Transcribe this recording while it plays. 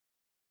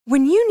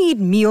When you need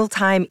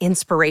mealtime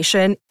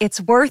inspiration,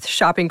 it's worth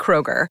shopping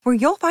Kroger, where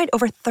you'll find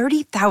over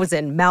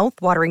 30,000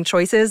 mouth-watering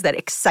choices that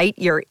excite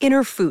your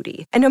inner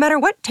foodie. And no matter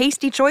what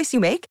tasty choice you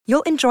make,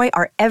 you'll enjoy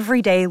our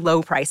everyday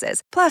low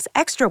prices, plus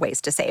extra ways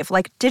to save,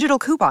 like digital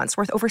coupons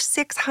worth over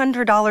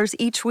 $600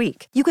 each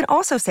week. You can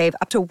also save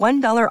up to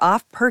 $1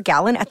 off per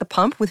gallon at the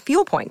pump with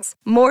fuel points.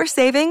 More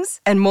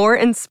savings and more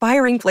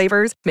inspiring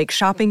flavors make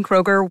shopping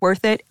Kroger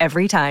worth it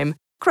every time.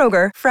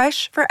 Kroger,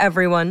 fresh for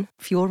everyone.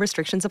 Fuel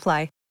restrictions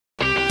apply.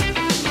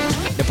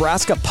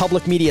 Nebraska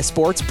Public Media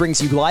Sports brings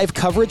you live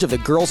coverage of the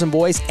girls and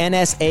boys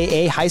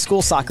NSAA High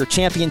School Soccer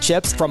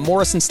Championships from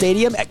Morrison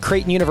Stadium at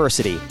Creighton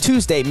University.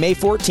 Tuesday, May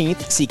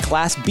 14th, see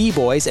Class B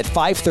boys at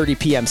 5:30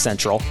 p.m.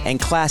 Central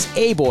and Class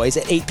A boys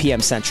at 8 p.m.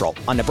 Central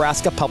on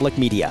Nebraska Public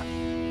Media.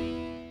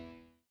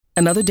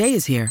 Another day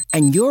is here,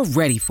 and you're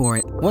ready for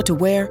it. What to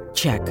wear?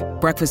 Check.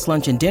 Breakfast,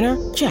 lunch, and dinner?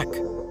 Check.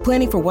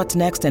 Planning for what's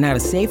next and how to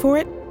save for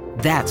it?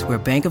 That's where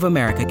Bank of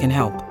America can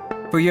help.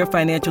 For your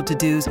financial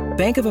to-dos,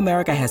 Bank of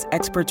America has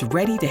experts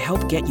ready to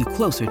help get you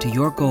closer to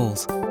your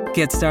goals.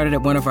 Get started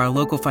at one of our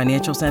local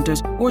financial centers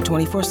or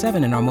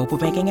 24/7 in our mobile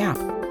banking app.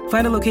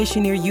 Find a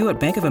location near you at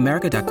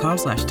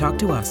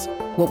bankofamerica.com/talktous.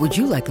 What would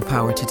you like the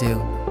power to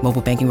do?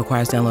 Mobile banking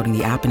requires downloading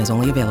the app and is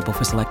only available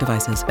for select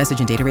devices. Message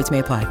and data rates may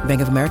apply. Bank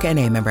of America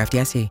N.A., member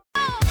FDIC.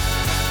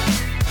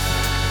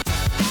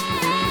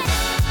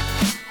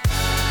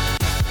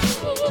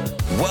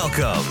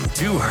 Welcome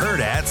to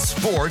Hurrdat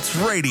Sports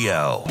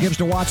Radio. Gives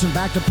to Watson,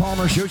 back to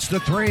Palmer, shoots the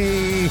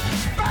three.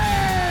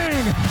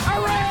 Bang!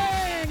 A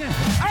ring!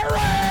 A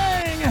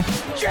ring!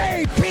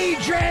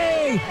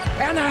 JPJ!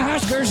 And the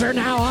Huskers are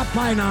now up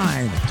by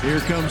 9. Here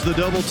comes the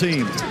double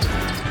team.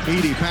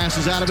 Edey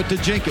passes out of it to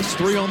Jenkins.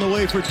 3 on the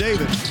way for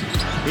David.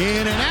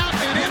 In and out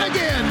and in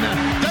again.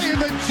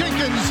 David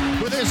Jenkins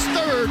with his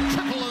third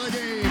triple of the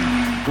game.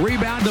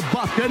 Rebound to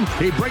Buffkin.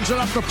 He brings it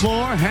up the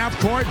floor, half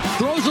court,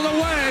 throws it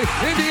away.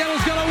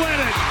 Indiana's going to win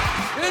it.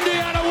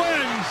 Indiana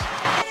wins.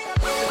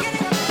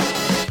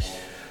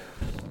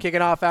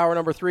 Kicking off hour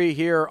number 3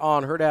 here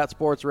on Hurrdat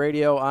Sports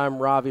Radio. I'm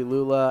Ravi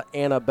Lula.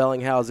 Anna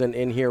Bellinghausen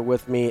in here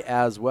with me,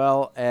 as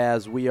well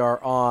as we are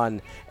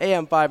on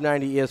AM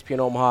 590 ESPN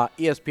Omaha,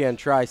 ESPN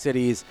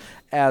Tri-Cities,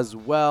 as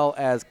well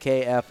as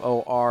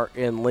KFOR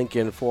in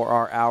Lincoln for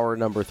our hour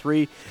number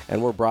 3.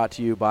 And we're brought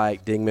to you by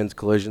Dingman's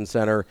Collision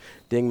Center.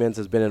 Dingman's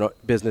has been in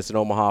business in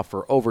Omaha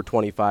for over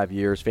 25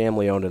 years,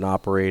 family-owned and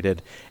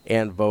operated,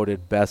 and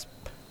voted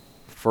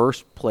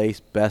first place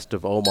best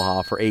of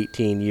Omaha for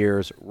 18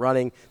 years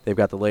running. They've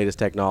got the latest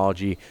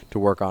technology to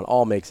work on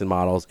all makes and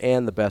models,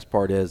 and the best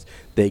part is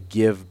they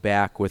give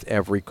back with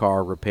every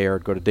car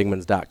repaired. Go to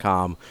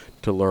dingmans.com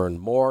to learn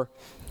more.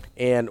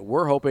 And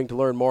we're hoping to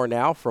learn more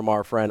now from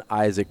our friend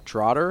Isaac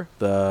Trotter,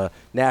 the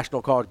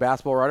national college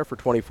basketball writer for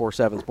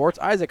 24/7 Sports.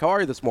 Isaac, how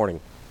are you this morning?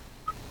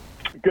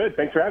 Good.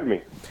 Thanks for having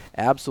me.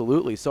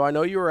 Absolutely. So I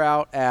know you were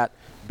out at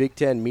Big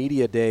Ten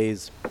Media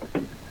Days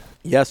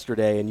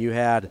yesterday, and you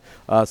had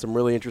some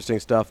really interesting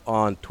stuff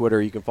on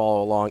Twitter. You can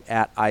follow along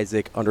at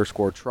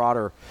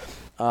Isaac_Trotter.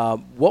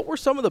 What were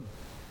some of the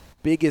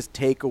biggest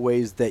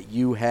takeaways that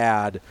you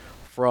had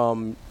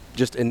from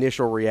just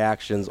initial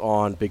reactions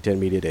on Big Ten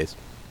Media Days?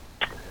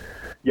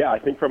 Yeah, I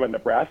think from a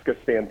Nebraska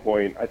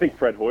standpoint, I think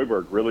Fred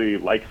Hoiberg really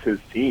likes his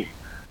team.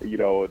 You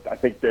know, I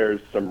think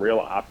there's some real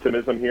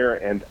optimism here,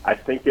 and I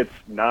think it's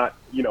not,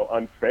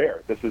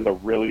 unfair. This is a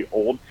really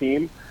old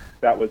team.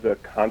 That was a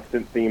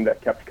constant theme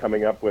that kept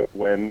coming up with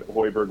when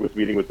Hoiberg was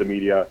meeting with the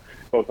media,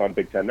 both on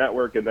Big Ten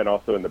Network and then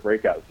also in the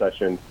breakout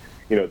sessions.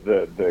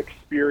 The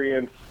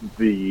experience,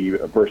 the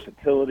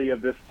versatility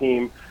of this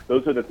team,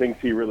 those are the things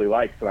he really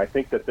likes. And I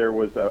think that there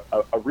was a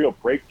real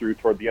breakthrough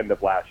toward the end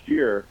of last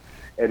year.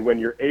 And when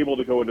you're able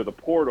to go into the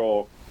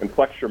portal and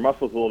flex your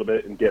muscles a little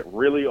bit and get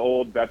really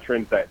old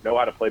veterans that know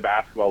how to play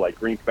basketball, like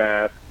Green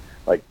Fast,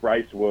 like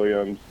Bryce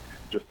Williams,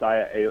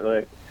 Josiah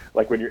Alick,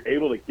 like when you're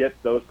able to get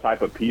those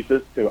type of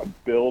pieces to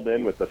build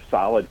in with the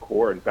solid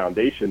core and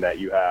foundation that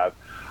you have,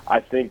 I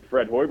think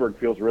Fred Hoiberg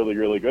feels really,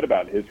 really good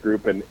about his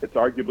group. And it's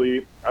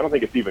arguably, I don't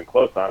think it's even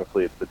close,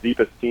 honestly. It's the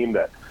deepest team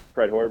that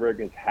Fred Hoiberg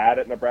has had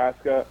at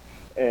Nebraska.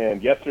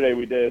 And yesterday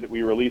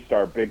we released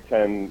our Big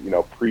Ten,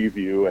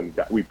 preview, and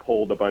we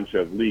polled a bunch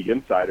of league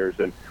insiders,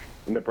 and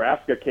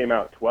Nebraska came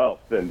out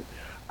 12th. And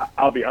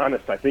I'll be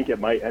honest, I think it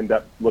might end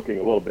up looking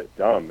a little bit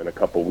dumb in a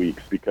couple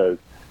weeks because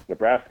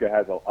Nebraska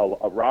has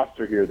a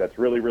roster here that's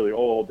really, really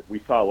old.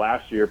 We saw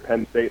last year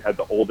Penn State had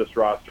the oldest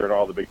roster in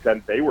all the Big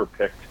Ten. They were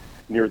picked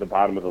near the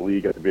bottom of the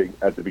league at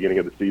the beginning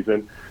of the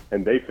season,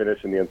 and they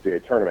finished in the NCAA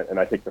tournament. And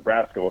I think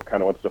Nebraska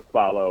kind of wants to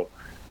follow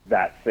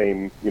that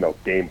same,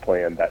 game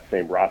plan, that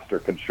same roster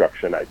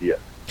construction idea.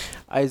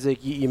 Isaac,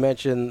 you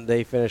mentioned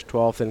they finished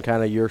 12th in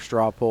kind of your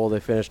straw poll. They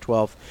finished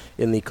 12th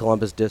in the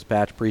Columbus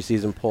Dispatch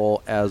preseason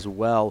poll as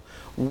well.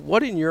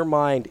 What, in your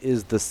mind,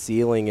 is the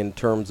ceiling in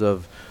terms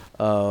of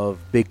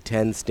Big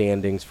Ten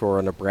standings for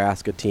a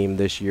Nebraska team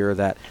this year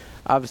that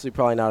obviously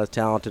probably not as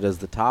talented as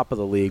the top of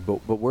the league, but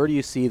where do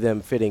you see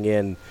them fitting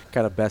in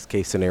kind of best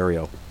case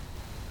scenario?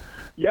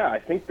 Yeah, I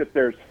think that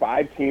there's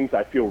 5 teams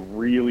I feel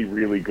really,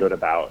 really good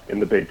about in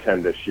the Big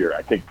Ten this year.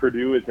 I think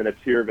Purdue is in a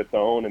tier of its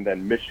own, and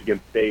then Michigan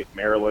State,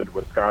 Maryland,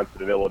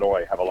 Wisconsin, and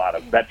Illinois have a lot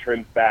of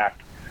veterans back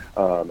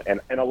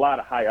and a lot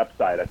of high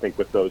upside, I think,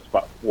 with those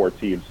 4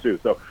 teams, too.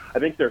 So I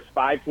think there's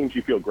 5 teams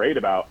you feel great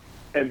about,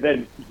 and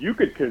then you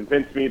could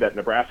convince me that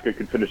Nebraska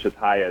could finish as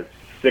high as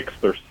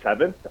 6th or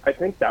 7th. I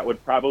think that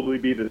would probably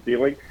be the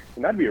ceiling,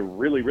 and that'd be a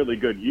really, really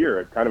good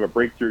year, kind of a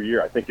breakthrough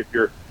year. I think if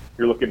you're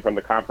looking from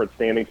the conference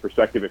standings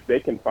perspective, if they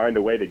can find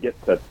a way to get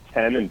to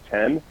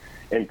 10-10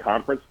 in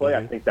conference play,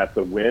 I think that's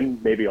a win.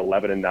 Maybe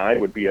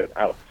 11-9 would be an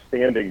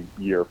outstanding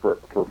year for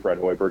Fred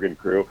Hoiberg and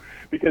crew.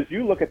 Because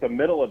you look at the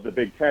middle of the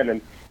Big Ten,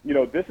 and,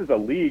 this is a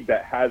league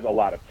that has a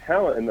lot of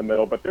talent in the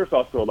middle, but there's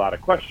also a lot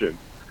of questions.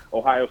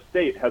 Ohio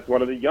State has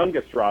one of the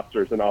youngest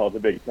rosters in all of the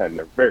Big Ten.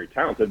 They're very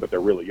talented, but they're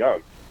really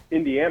young.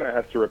 Indiana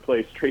has to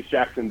replace Trace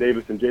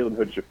Jackson-Davis and Jalen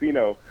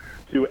Hood-Schifino,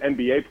 2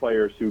 NBA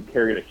players who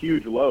carried a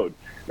huge load.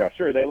 Now,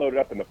 sure, they loaded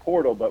up in the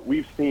portal, but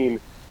we've seen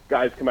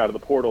guys come out of the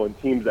portal and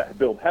teams that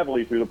build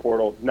heavily through the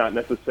portal not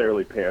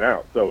necessarily pan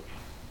out. So,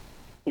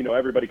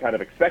 everybody kind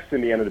of expects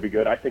Indiana to be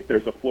good. I think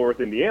there's a floor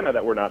with Indiana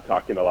that we're not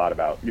talking a lot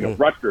about.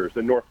 Rutgers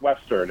and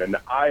Northwestern and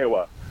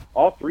Iowa,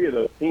 all 3 of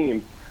those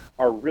teams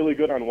are really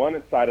good on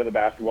one side of the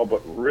basketball,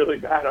 but really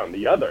bad on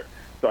the other.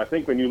 So I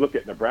think when you look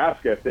at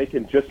Nebraska, if they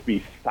can just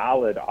be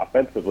solid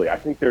offensively, I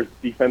think there's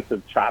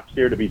defensive chops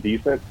here to be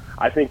decent.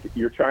 I think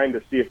you're trying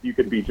to see if you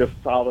can be just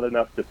solid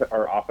enough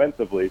or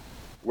offensively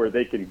where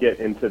they can get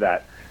into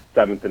that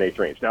 7th and 8th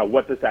range. Now,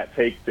 what does that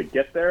take to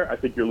get there? I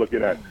think you're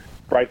looking at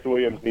Bryce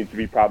Williams needs to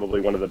be probably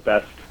one of the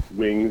best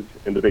wings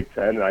in the Big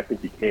Ten, and I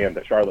think he can.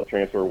 The Charlotte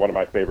transfer, one of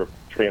my favorite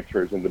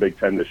transfers in the Big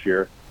Ten this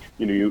year.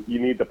 You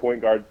need the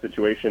point guard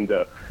situation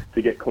to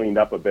get cleaned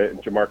up a bit,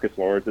 and Jamarcus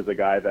Lawrence is a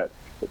guy that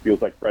it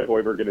feels like Fred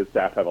Hoiberg and his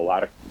staff have a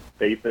lot of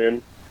faith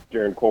in.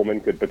 Jaron Coleman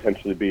could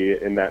potentially be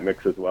in that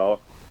mix as well.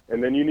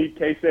 And then you need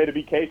Casey to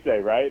be Casey,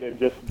 right, and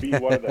just be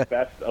one of the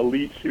best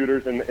elite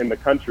shooters in the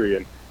country.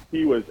 And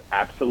he was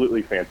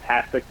absolutely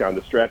fantastic down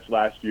the stretch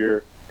last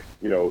year.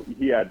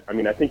 He had,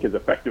 I think his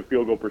effective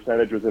field goal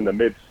percentage was in the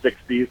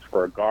mid-60s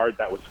for a guard.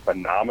 That was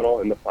phenomenal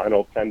in the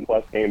final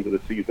 10-plus games of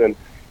the season.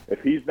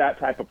 If he's that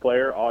type of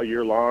player all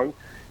year long,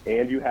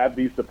 and you have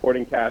these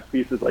supporting cast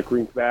pieces like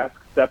Greensback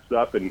steps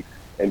up and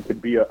could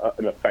be an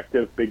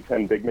effective Big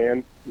Ten big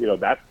man,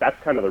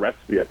 that's kind of the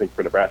recipe, I think,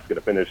 for Nebraska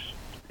to finish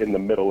in the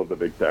middle of the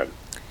Big Ten.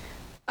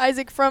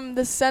 Isaac, from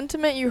the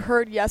sentiment you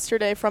heard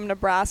yesterday from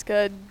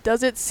Nebraska,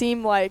 does it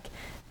seem like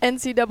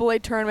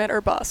NCAA tournament or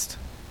bust?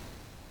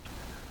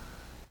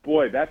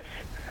 Boy,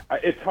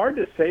 it's hard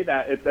to say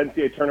that it's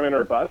NCAA tournament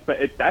or bust, but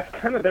that's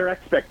kind of their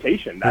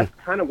expectation. That's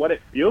kind of what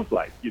it feels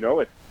like.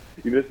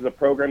 This is a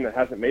program that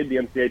hasn't made the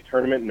NCAA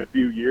tournament in a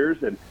few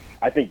years, and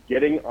I think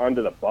getting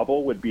onto the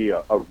bubble would be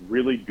a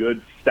really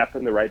good step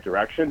in the right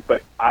direction.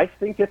 But I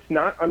think it's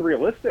not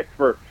unrealistic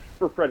for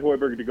Fred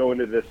Hoiberg to go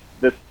into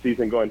this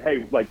season going,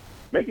 hey,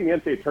 making the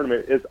NCAA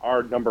tournament is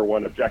our number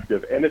one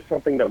objective, and it's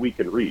something that we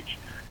can reach.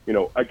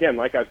 Again,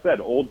 like I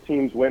said, old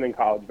teams win in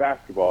college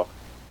basketball.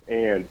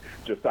 And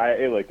Josiah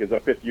Alick is a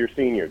 5th-year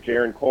senior.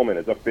 Jaron Coleman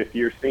is a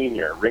 5th-year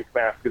senior. Rick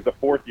Mask is a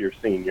 4th-year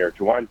senior.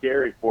 Juwan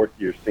Gary,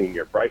 4th-year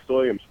senior. Bryce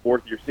Williams,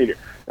 4th-year senior.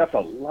 That's a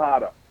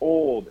lot of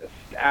old,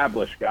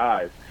 established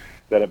guys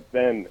that have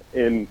been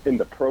in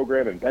the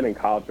program and been in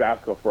college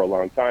basketball for a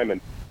long time.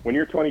 And when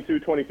you're 22,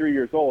 23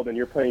 years old and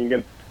you're playing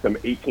against some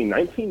 18,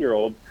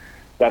 19-year-olds,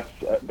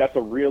 that's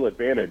a real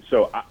advantage.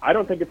 So I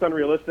don't think it's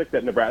unrealistic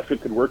that Nebraska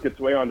could work its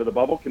way onto the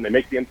bubble. Can they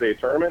make the NCAA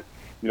tournament?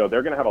 They're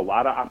going to have a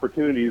lot of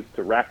opportunities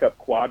to rack up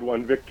quad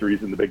one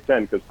victories in the Big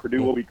Ten because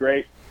Purdue will be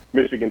great.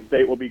 Michigan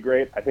State will be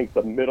great. I think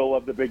the middle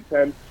of the Big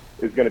Ten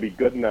is going to be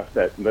good enough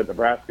that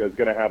Nebraska is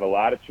going to have a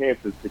lot of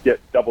chances to get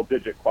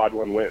double-digit quad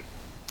one wins.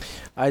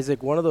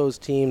 Isaac, one of those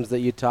teams that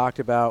you talked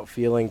about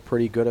feeling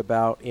pretty good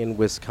about in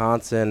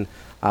Wisconsin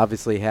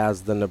obviously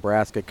has the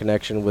Nebraska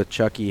connection with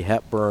Chucky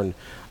Hepburn.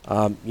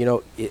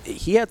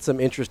 He had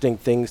some interesting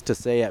things to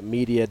say at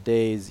media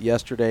days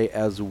yesterday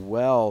as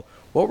well.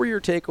 What were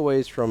your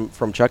takeaways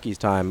from Chucky's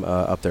time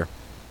up there?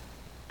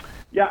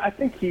 Yeah, I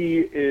think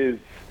he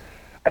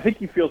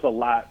feels a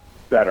lot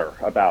better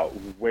about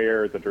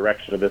where the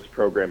direction of this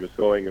program is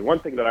going. And one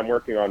thing that I'm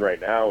working on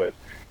right now is,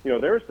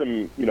 there are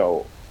some,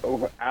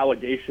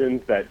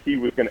 allegations that he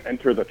was going to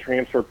enter the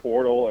transfer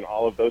portal and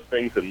all of those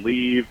things and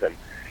leave.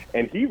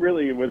 And he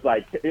really was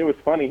like, it was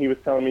funny. He was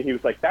telling me, he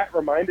was like, that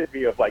reminded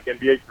me of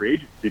NBA free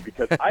agency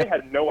because I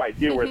had no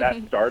idea where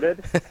that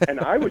started. And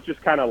I was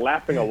just kind of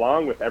laughing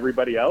along with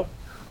everybody else,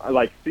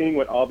 seeing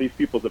what all these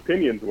people's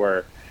opinions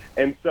were.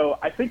 And so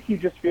I think he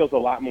just feels a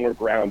lot more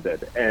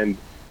grounded. And,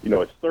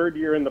 his 3rd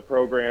year in the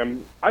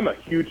program, I'm a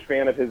huge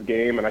fan of his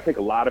game. And I think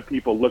a lot of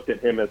people looked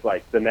at him as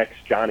the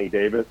next Johnny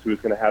Davis,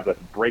 who's going to have this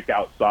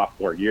breakout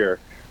sophomore year.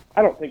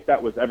 I don't think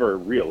that was ever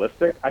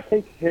realistic. I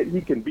think he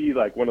can be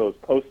one of those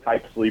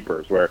post-type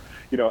sleepers where,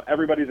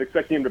 everybody's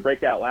expecting him to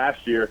break out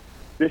last year.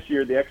 This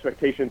year, the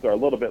expectations are a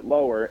little bit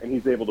lower, and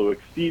he's able to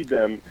exceed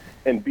them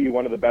and be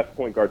one of the best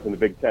point guards in the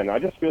Big Ten. I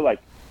just feel like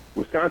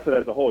Wisconsin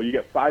as a whole, you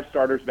get 5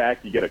 starters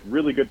back, you get a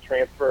really good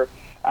transfer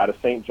out of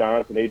St.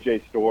 John's and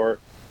A.J. Storr.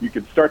 You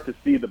can start to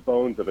see the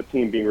bones of a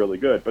team being really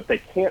good, but they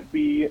can't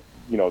reach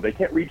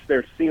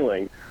their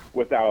ceiling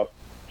without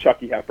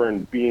Chucky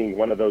Hepburn being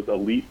one of those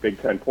elite Big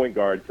Ten point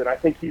guards. And I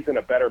think he's in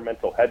a better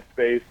mental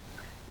headspace,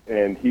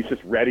 and he's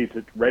just ready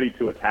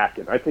to attack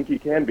it. I think he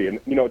can be. And,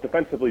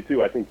 defensively,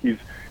 too, I think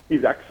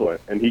he's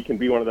excellent, and he can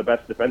be one of the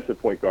best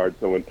defensive point guards.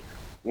 So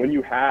when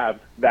you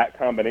have that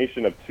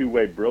combination of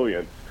two-way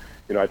brilliance,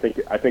 I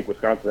think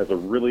Wisconsin has a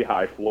really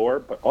high floor,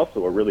 but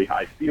also a really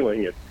high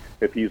ceiling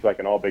if he's like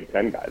an all Big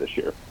Ten guy this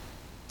year.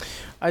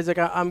 Isaac,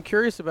 I'm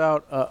curious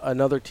about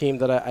another team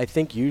that I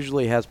think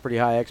usually has pretty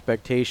high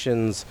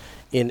expectations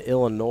in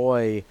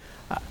Illinois.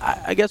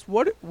 I guess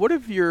what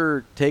have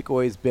your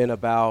takeaways been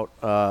about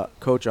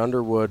Coach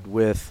Underwood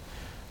with,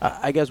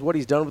 I guess, what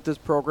he's done with this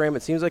program?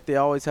 It seems like they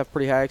always have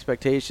pretty high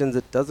expectations.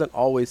 It doesn't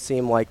always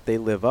seem like they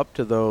live up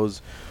to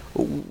those.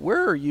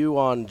 Where are you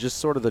on just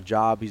sort of the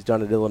job he's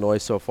done at Illinois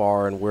so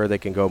far and where they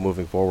can go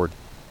moving forward?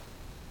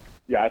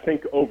 Yeah, I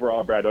think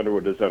overall Brad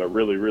Underwood has done a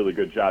really, really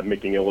good job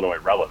making Illinois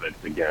relevant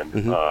again.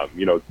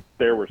 Mm-hmm.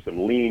 There were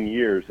some lean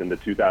years in the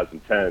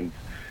 2010s,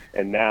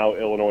 and now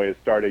Illinois is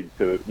starting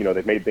to,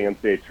 they've made the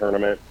NCAA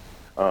tournament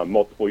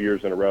multiple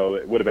years in a row.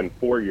 It would have been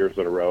 4 years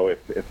in a row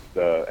if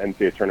the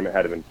NCAA tournament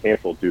had been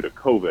canceled due to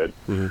COVID.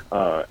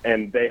 Mm-hmm.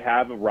 And they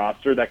have a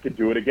roster that could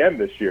do it again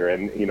this year.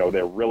 And,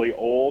 they're really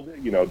old.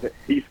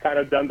 He's kind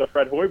of done the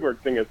Fred Hoiberg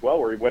thing as well,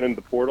 where he went in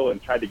the portal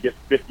and tried to get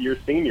fifth-year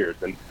seniors.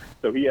 And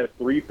so he has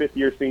 3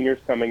 fifth-year seniors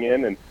coming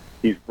in, and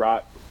he's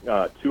brought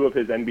 2 of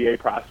his NBA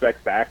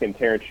prospects back in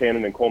Terrence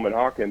Shannon and Coleman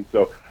Hawkins.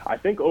 So I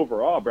think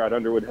overall Brad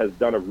Underwood has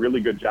done a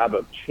really good job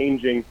of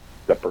changing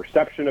the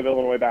perception of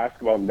Illinois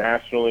basketball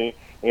nationally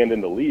and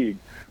in the league.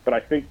 But I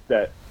think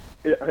that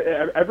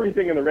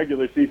everything in the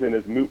regular season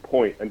is moot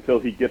point until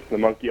he gets the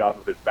monkey off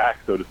of his back,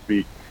 so to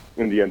speak,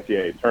 in the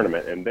NCAA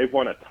tournament. And they've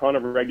won a ton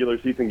of regular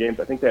season games.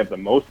 I think they have the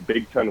most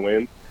Big Ten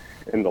wins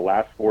in the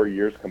last 4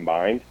 years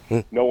combined.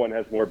 No one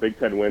has more Big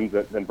Ten wins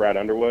than Brad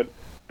Underwood,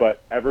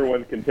 but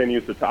everyone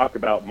continues to talk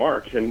about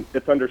March, and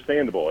it's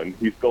understandable. And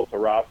he's built a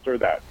roster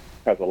that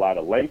has a lot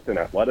of length and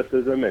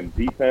athleticism and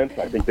defense.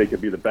 I think they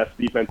could be the best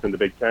defense in the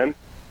Big Ten,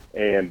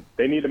 and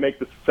they need to make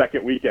the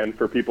second weekend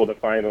for people to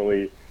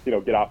finally,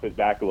 get off his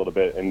back a little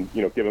bit and,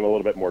 give him a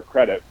little bit more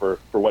credit for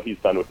what he's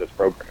done with this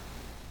program.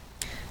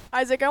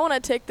 Isaac, I want to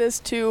take this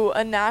to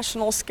a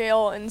national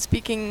scale, and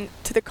speaking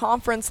to the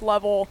conference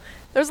level,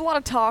 there's a lot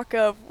of talk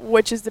of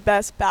which is the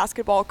best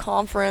basketball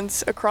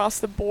conference across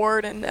the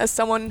board, and as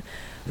someone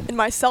and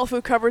myself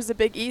who covers the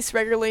Big East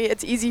regularly,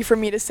 it's easy for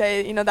me to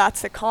say,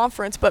 that's the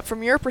conference. But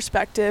from your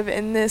perspective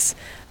in this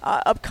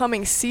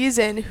upcoming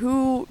season,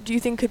 who do you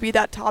think could be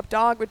that top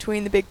dog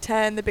between the Big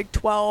Ten, the Big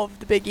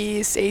 12, the Big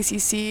East,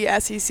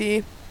 ACC,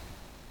 SEC?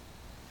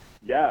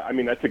 Yeah,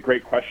 that's a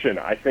great question.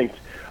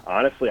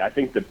 Honestly, I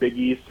think the Big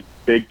East,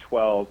 Big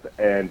 12,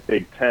 and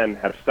Big Ten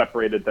have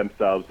separated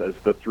themselves as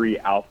the 3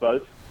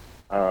 alphas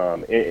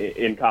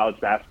in college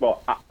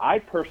basketball. I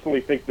personally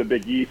think the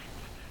Big East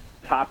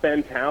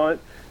top-end talent,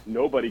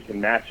 nobody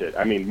can match it.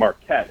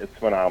 Marquette is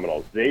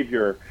phenomenal.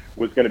 Xavier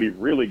was going to be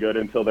really good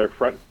until their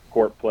front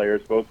court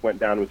players both went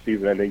down with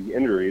season-ending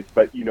injuries.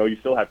 But, you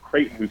still have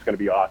Creighton, who's going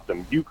to be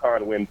awesome.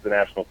 UConn wins the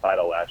national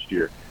title last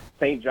year.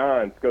 St.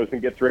 John's goes and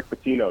gets Rick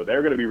Pitino.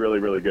 They're going to be really,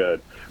 really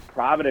good.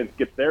 Providence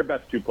gets their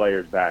best 2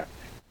 players back.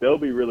 They'll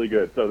be really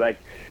good. So,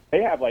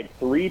 they have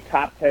 3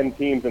 top 10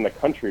 teams in the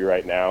country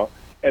right now,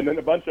 and then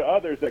a bunch of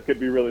others that could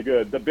be really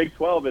good. The Big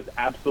 12 is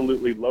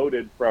absolutely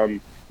loaded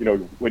from,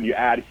 when you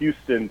add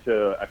Houston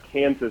to a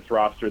Kansas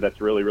roster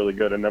that's really, really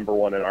good, and number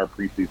 1 in our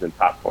preseason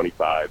top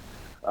 25.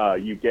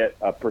 You get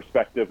a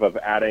perspective of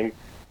adding,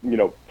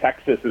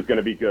 Texas is going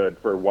to be good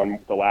for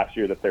the last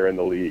year that they're in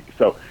the league.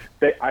 So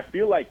I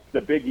feel like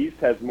the Big East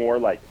has more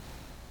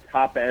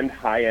top-end,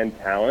 high-end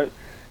talent.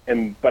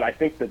 But I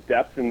think the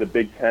depth in the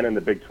Big 10 and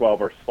the Big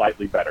 12 are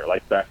slightly better. I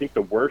think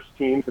the worst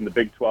teams in the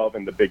Big 12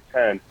 and the Big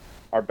 10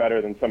 are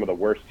better than some of the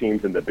worst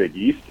teams in the Big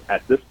East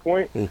at this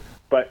point.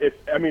 But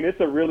it's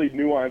a really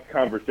nuanced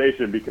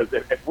conversation, because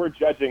if we're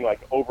judging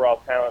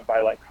overall talent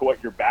by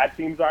what your bad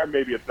teams are,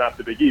 maybe it's not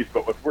the Big East.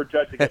 But if we're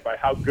judging it by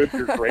how good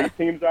your great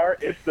teams are,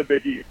 it's the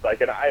Big East.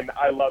 And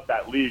I love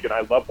that league, and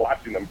I love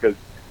watching them because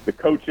the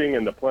coaching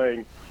and the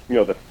playing,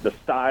 the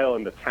style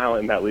and the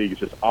talent in that league is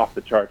just off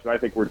the charts. And I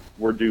think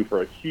we're due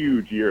for a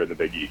huge year in the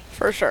Big East.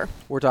 For sure.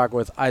 We're talking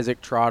with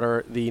Isaac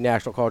Trotter, the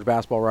national college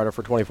basketball writer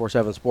for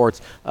 24/7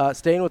 Sports.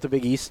 Staying with the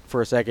Big East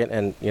for a second,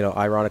 and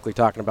ironically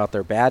talking about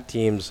their bad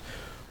teams.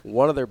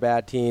 One of their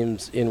bad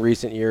teams in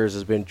recent years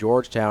has been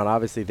Georgetown.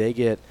 Obviously, they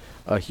get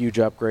a huge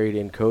upgrade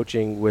in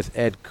coaching with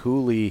Ed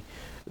Cooley.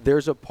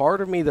 There's a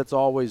part of me that's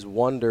always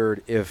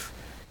wondered if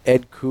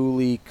Ed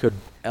Cooley could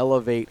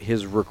elevate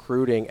his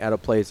recruiting at a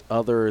place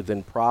other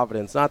than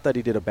Providence. Not that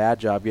he did a bad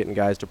job getting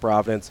guys to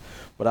Providence,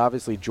 but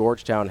obviously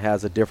Georgetown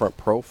has a different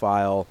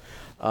profile.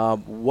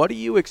 What do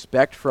you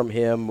expect from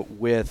him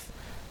with,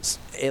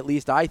 at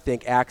least I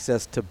think,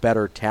 access to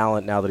better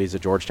talent now that he's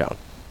at Georgetown?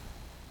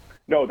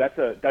 No, that's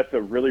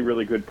a really,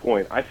 really good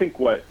point. I think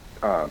what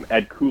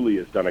Ed Cooley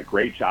has done a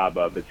great job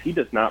of is he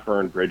does not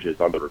burn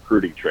bridges on the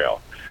recruiting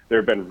trail. There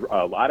have been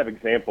a lot of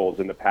examples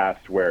in the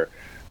past where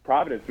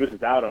Providence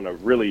misses out on a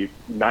really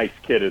nice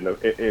kid in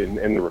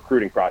the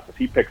recruiting process.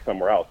 He picks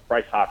somewhere else.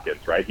 Bryce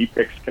Hopkins, right? He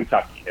picks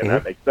Kentucky, and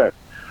that makes sense.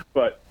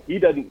 But he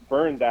doesn't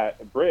burn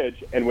that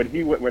bridge. And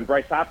when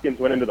Bryce Hopkins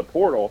went into the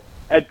portal,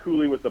 Ed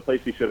Cooley was the place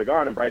he should have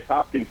gone, and Bryce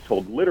Hopkins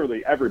told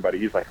literally everybody,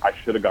 he's like, I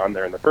should have gone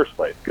there in the first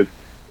place because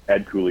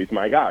Ed Cooley's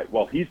my guy.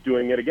 Well, he's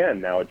doing it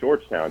again now at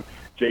Georgetown.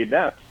 Jay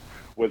Epps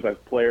was a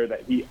player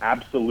that he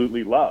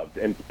absolutely loved,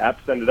 and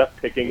Epps ended up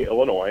picking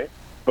Illinois,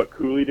 but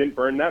Cooley didn't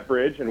burn that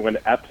bridge, and when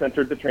Epps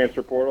entered the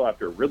transfer portal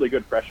after a really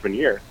good freshman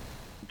year,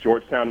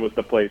 Georgetown was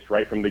the place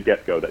right from the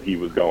get-go that he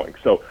was going.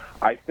 So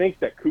I think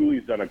that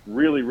Cooley's done a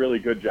really, really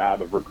good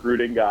job of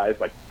recruiting guys.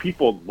 Like,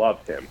 people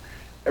love him.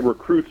 And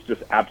recruits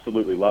just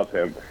absolutely love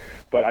him.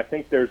 But I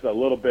think there's a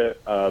little bit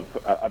of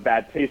a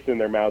bad taste in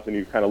their mouths when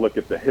you kind of look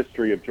at the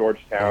history of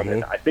Georgetown.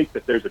 And I think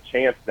that there's a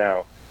chance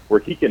now where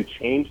he can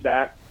change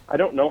that. I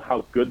don't know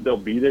how good they'll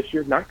be this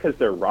year, not because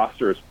their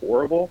roster is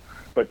horrible,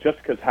 but just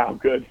because how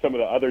good some of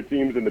the other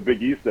teams in the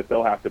Big East that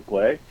they'll have to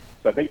play.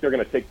 So I think they're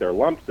going to take their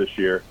lumps this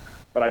year.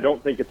 But I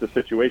don't think it's a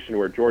situation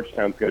where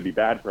Georgetown's going to be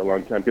bad for a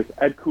long time because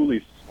Ed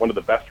Cooley's one of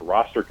the best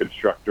roster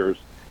constructors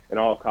in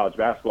all of college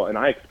basketball, and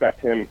I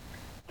expect him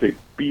to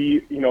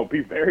be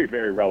very,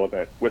 very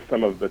relevant with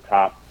some of the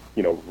top,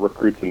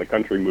 recruits in the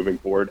country moving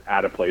forward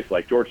at a place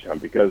like Georgetown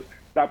because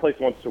that place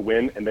wants to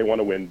win and they want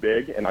to win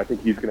big, and I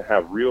think he's going to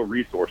have real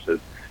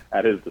resources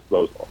at his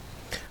disposal.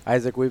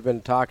 Isaac, we've been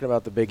talking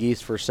about the Big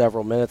East for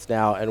several minutes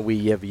now, and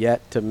we have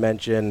yet to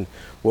mention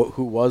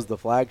who was the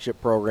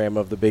flagship program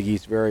of the Big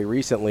East very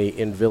recently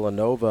in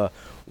Villanova.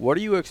 What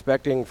are you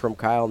expecting from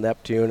Kyle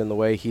Neptune and the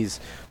way he's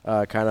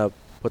kind of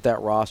put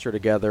that roster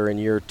together in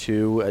year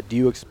two? Do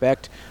you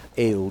expect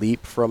a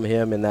leap from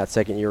him in that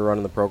second year run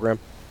in the program?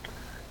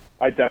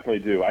 I definitely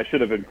do. I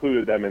should have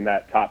included them in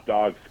that top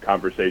dogs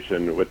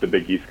conversation with the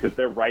Big East because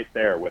they're right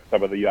there with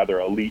some of the other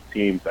elite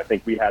teams. I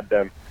think we had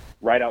them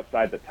right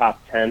outside the top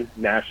 10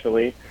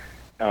 nationally.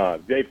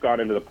 They've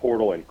gone into the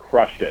portal and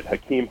crushed it.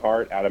 Hakeem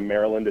Hart out of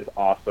Maryland is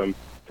awesome.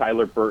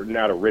 Tyler Burton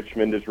out of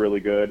Richmond is really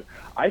good.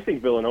 I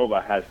think Villanova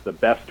has the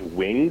best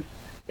wings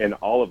in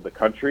all of the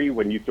country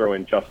when you throw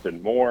in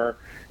Justin Moore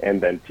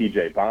and then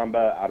TJ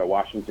Bamba out of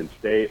Washington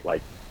State.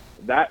 Like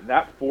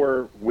that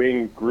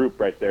four-wing group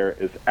right there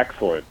is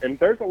excellent. And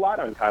there's a lot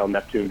on Kyle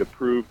Neptune to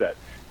prove that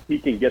he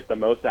can get the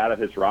most out of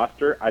his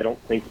roster. I don't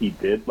think he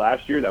did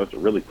last year. That was a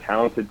really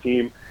talented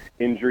team.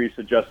 Injuries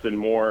to Justin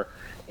Moore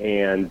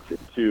and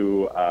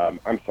to,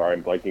 I'm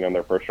blanking on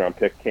their first-round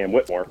pick, Cam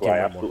Whitmore, who I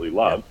absolutely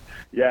love.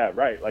 Yeah,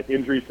 right. Like,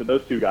 injuries to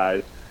those two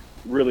guys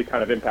really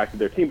kind of impacted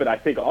their team. But I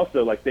think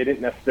also, like, they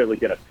didn't necessarily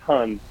get a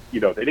ton, they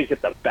didn't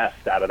get the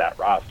best out of that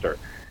roster.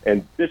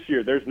 And this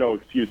year, there's no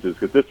excuses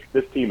because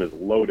this team is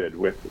loaded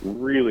with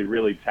really,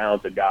 really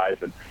talented guys.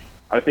 And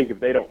I think if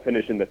they don't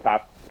finish in the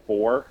top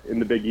four in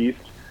the Big East,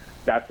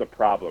 that's a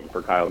problem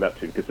for Kyle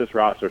Neptune because this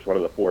roster is one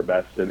of the four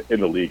best in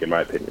the league, in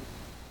my opinion.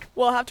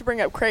 Well, I'll have to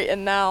bring up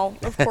Creighton now,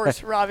 of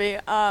course, Ravi.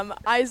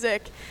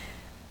 Isaac,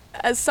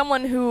 as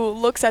someone who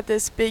looks at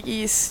this Big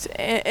East,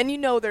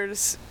 and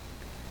there's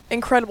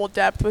incredible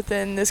depth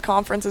within this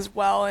conference as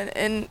well,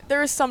 and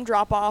there is some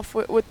drop-off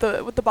with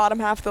the bottom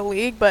half of the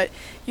league, but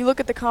you look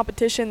at the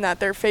competition that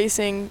they're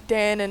facing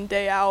day in and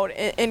day out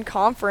in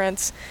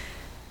conference.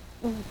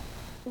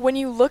 When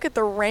you look at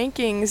the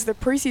rankings, the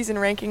preseason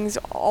rankings,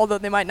 although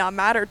they might not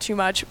matter too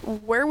much,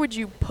 where would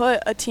you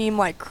put a team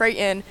like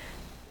Creighton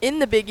in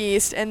the Big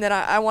East? And then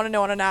I want to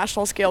know on a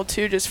national scale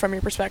too, just from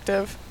your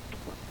perspective.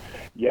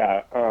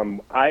 Yeah,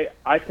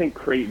 I think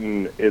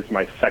Creighton is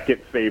my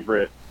second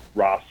favorite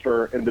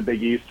roster in the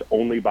Big East,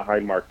 only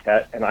behind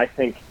Marquette, and I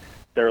think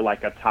they're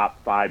like a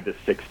top 5 to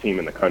 6 team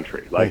in the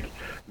country. Like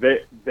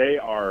they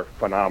are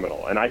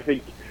phenomenal, and I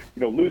think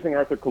losing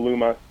Arthur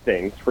Kaluma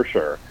stings for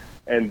sure,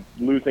 and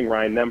losing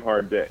Ryan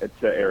Nembhard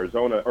to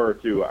Arizona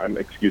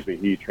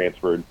he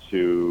transferred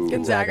to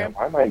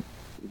Gonzaga.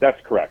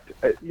 That's correct.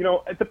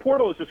 The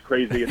portal is just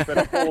crazy. It's been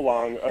a whole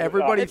long.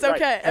 Everybody, it's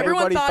okay.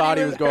 Everybody thought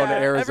he was going to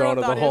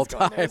Arizona the whole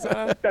time.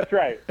 That's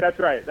right.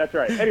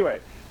 Anyway,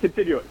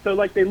 continue. So,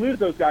 they lose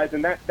those guys,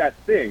 and that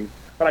stings.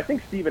 But I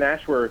think Stephen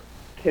Ashworth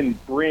can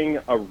bring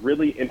a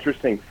really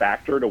interesting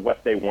factor to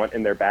what they want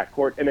in their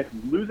backcourt. And if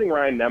losing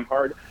Ryan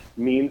Nembhard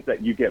means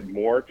that you get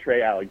more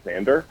Trey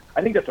Alexander,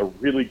 I think that's a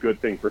really good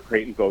thing for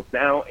Creighton both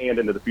now and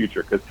into the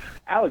future because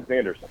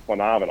Alexander's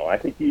phenomenal. I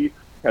think he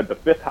had the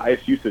 5th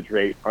highest usage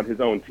rate on his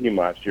own team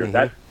last year.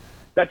 Mm-hmm.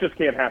 That just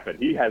can't happen.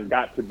 He has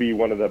got to be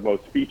one of the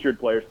most featured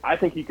players. I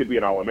think he could be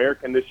an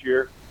All-American this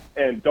year.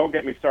 And don't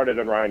get me started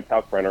on Ryan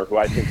Kalkbrenner, who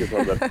I think is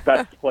one of the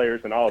best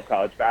players in all of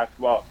college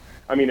basketball.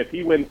 I mean, if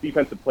he wins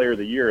Defensive Player of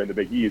the Year in the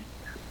Big East,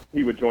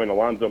 he would join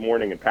Alonzo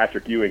Mourning and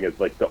Patrick Ewing as,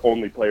 the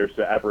only players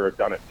to ever have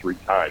done it 3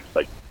 times.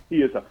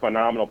 He is a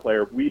phenomenal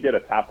player. We did a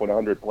top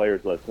 100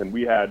 players list, and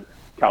we had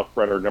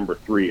Kalkbrenner number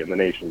 3 in the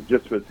nation,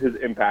 just with his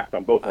impact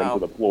on both ends of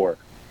the floor.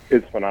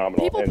 Is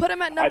phenomenal. People put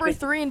him at number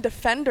 3 in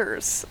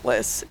defenders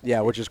lists.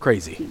 Yeah, which is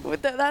crazy.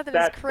 That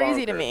is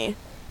crazy bonkers to me.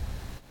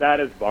 That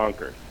is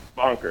bonkers.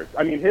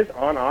 I mean, his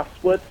on-off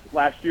splits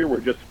last year were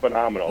just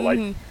phenomenal.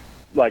 Mm-hmm.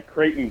 Like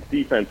Creighton's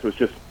defense was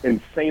just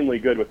insanely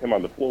good with him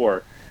on the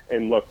floor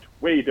and looked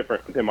way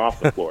different with him off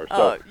the floor.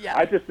 So yeah.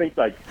 I just think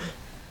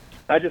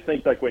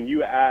when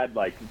you add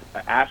like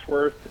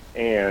Ashworth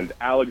and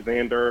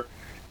Alexander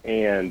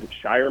and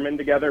Shireman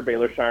together,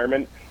 Baylor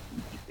Shireman,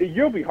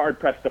 you'll be hard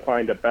pressed to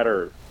find a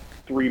better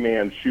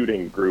three-man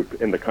shooting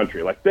group in the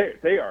country. Like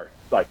they are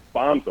like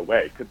bombs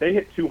away. Could they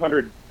hit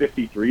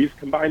 253s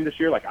combined this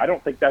year? Like I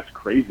don't think that's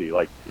crazy.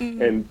 Like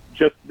and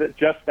just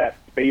that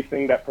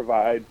spacing that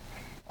provides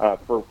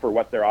for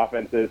what their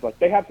offense is. Like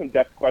they have some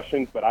depth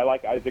questions, but I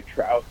like Isaac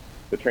Trout,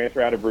 the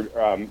transfer out of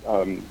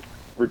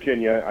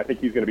Virginia. I think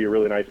he's going to be a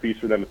really nice piece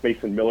for them. If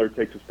Mason Miller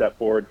takes a step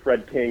forward,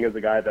 Fred King is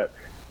a guy that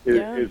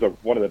is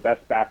one of the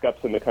best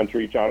backups in the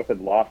country.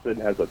 Jonathan Lawson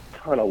has a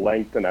ton of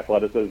length and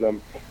athleticism.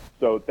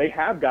 So they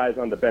have guys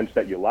on the bench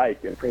that you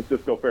like, and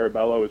Francisco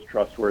Farabello is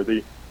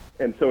trustworthy.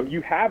 And so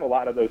you have a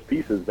lot of those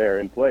pieces there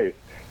in place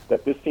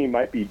that this team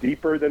might be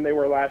deeper than they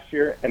were last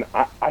year. And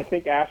I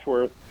think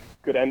Ashworth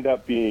could end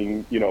up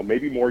being,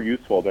 maybe more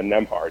useful than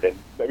Nembhard. And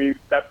maybe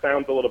that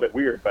sounds a little bit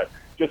weird, but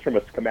just from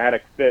a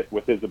schematic fit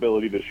with his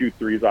ability to shoot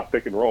threes off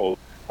pick and rolls,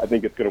 I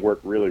think it's going to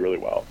work really, really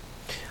well.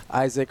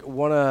 Isaac,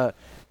 want to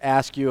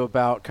ask you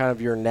about kind of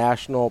your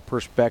national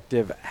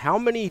perspective. How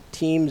many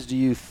teams do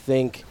you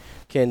think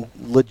can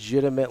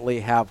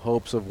legitimately have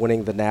hopes of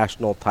winning the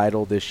national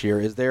title this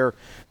year? Is there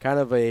kind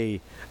of I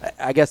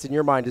guess in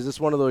your mind, is this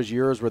one of those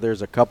years where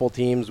there's a couple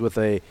teams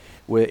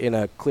in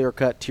a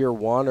clear-cut tier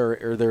one, or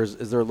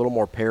is there a little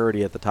more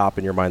parity at the top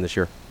in your mind this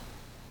year?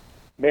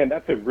 Man,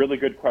 that's a really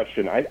good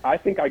question. I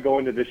think I go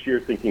into this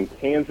year thinking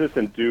Kansas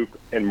and Duke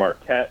and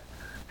Marquette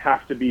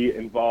have to be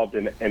involved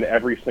in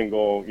every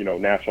single,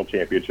 national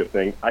championship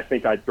thing. I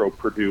think I'd throw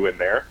Purdue in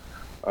there,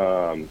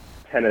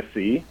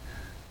 Tennessee,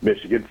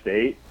 Michigan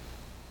State,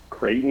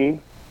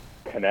 Creighton,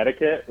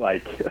 Connecticut,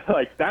 like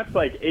that's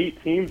like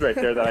 8 teams right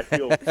there that I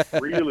feel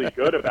really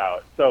good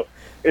about. So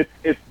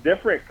it's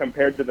different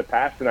compared to the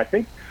past, and I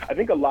think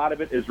a lot of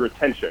it is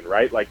retention,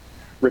 right? Like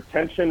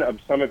retention of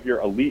some of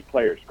your elite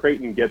players.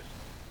 Creighton gets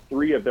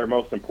 3 of their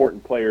most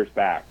important players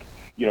back.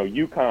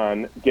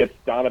 UConn gets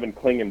Donovan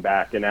Clingan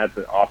back and adds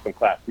an awesome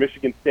class.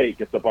 Michigan State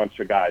gets a bunch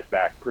of guys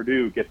back.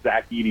 Purdue gets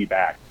Zach Edey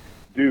back.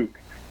 Duke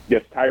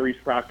gets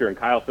Tyrese Proctor and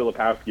Kyle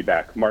Filipowski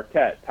back.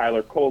 Marquette,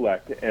 Tyler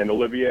Kolek, and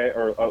Olivier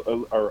or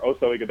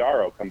Oso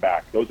Iguodaro come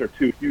back. Those are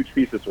 2 huge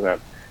pieces for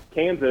them.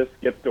 Kansas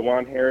gets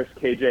DeJuan Harris,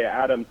 KJ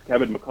Adams,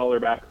 Kevin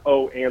McCullough back.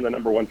 And the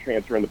number 1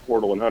 transfer in the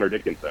portal and Hunter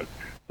Dickinson.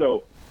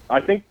 So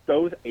I think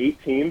those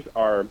 8 teams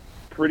are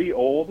pretty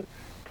old,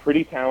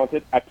 pretty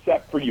talented,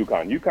 except for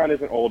UConn. UConn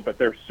isn't old, but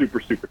they're super,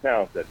 super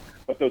talented.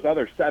 But those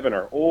other 7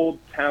 are old,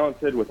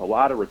 talented, with a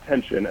lot of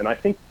retention, and I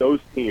think those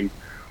teams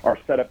are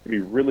set up to be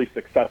really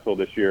successful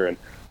this year, and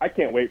I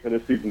can't wait for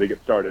this season to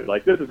get started.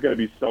 Like, this is going to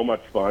be so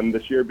much fun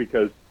this year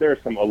because there are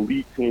some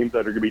elite teams that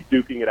are going to be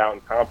duking it out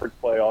in conference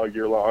play all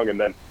year long, and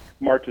then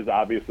March is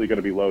obviously going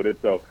to be loaded,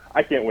 so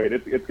I can't wait.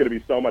 It's going to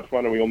be so much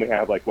fun, and we only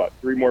have,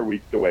 3 more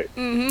weeks to wait.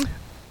 Mm-hmm.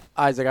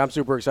 Isaac, I'm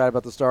super excited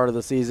about the start of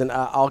the season.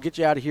 I'll get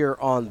you out of here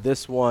on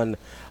this one.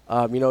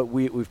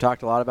 We've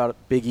talked a lot about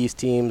Big East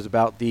teams,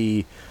 about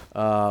the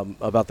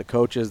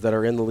coaches that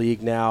are in the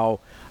league now.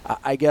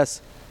 I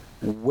guess,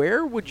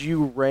 where would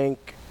you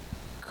rank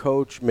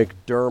Coach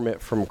McDermott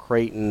from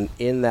Creighton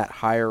in that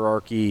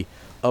hierarchy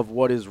of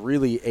what is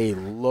really a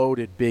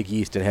loaded Big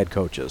East and head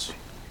coaches?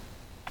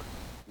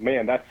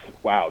 Man, that's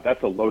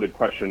a loaded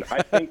question.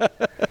 I think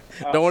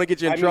don't want to get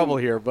you in trouble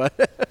here,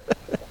 but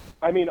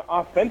I mean,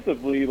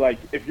 offensively,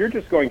 if you're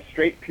just going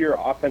straight pure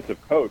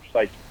offensive coach,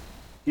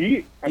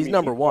 he's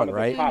number 1,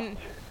 right?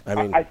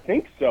 I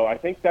think so. I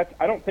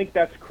don't think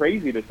that's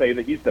crazy to say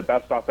that he's the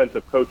best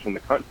offensive coach in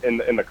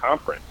the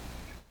conference.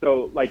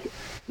 So,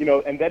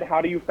 and then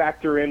how do you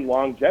factor in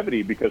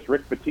longevity? Because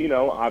Rick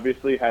Pitino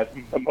obviously has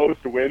the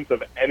most wins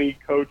of any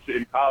coach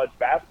in college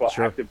basketball,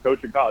 Sure. Active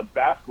coach in college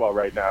basketball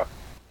right now.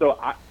 So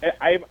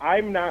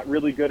I'm not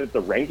really good at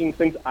the ranking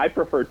things. I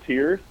prefer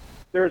tiers.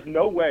 There's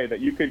no way that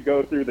you could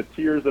go through the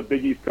tiers of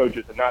Big East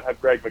coaches and not have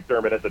Greg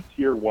McDermott as a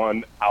tier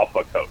 1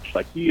 alpha coach.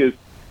 He is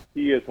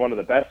one of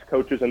the best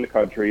coaches in the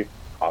country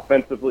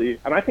offensively,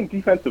 and I think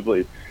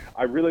defensively.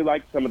 I really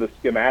like some of the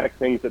schematic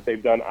things that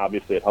they've done.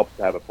 Obviously, it helps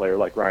to have a player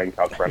like Ryan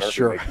Kalkbrenner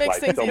Sure. who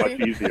makes life so much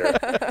easier.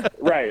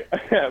 Right.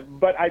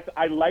 But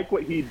I like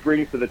what he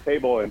brings to the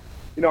table. And,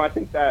 I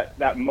think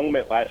that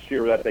moment last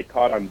year that they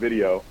caught on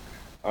video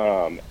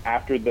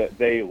after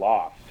they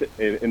lost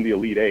in the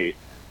Elite Eight,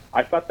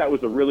 I thought that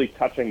was a really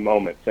touching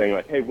moment,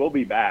 saying, hey, we'll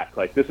be back.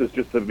 This is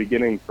just the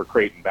beginning for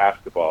Creighton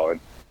basketball. And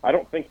I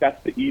don't think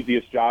that's the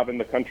easiest job in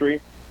the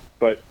country,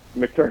 but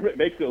McDermott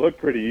makes it look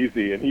pretty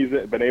easy, and he's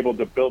been able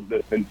to build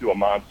this into a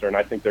monster, and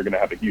I think they're going to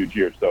have a huge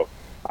year. So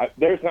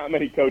there's not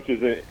many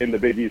coaches in the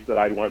Big East that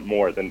I'd want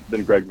more than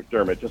Greg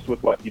McDermott, just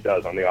with what he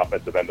does on the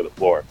offensive end of the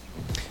floor.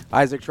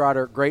 Isaac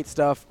Trotter, great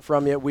stuff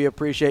from you. We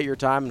appreciate your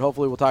time, and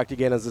hopefully we'll talk to you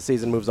again as the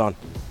season moves on.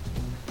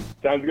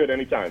 Sounds good.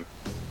 Anytime.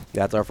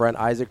 That's our friend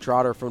Isaac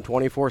Trotter from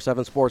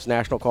 24/7 Sports,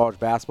 National College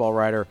Basketball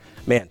writer.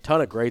 Man,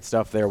 ton of great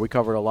stuff there. We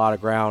covered a lot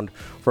of ground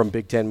from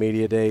Big Ten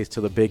Media Days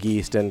to the Big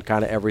East and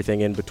kind of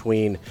everything in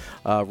between.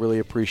 Really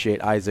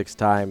appreciate Isaac's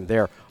time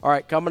there. All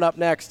right, coming up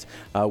next,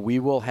 we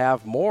will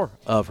have more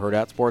of Herd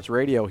at Sports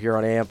Radio here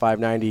on AM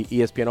 590,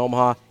 ESPN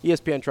Omaha,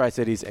 ESPN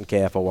Tri-Cities, and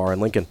KFOR in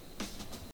Lincoln.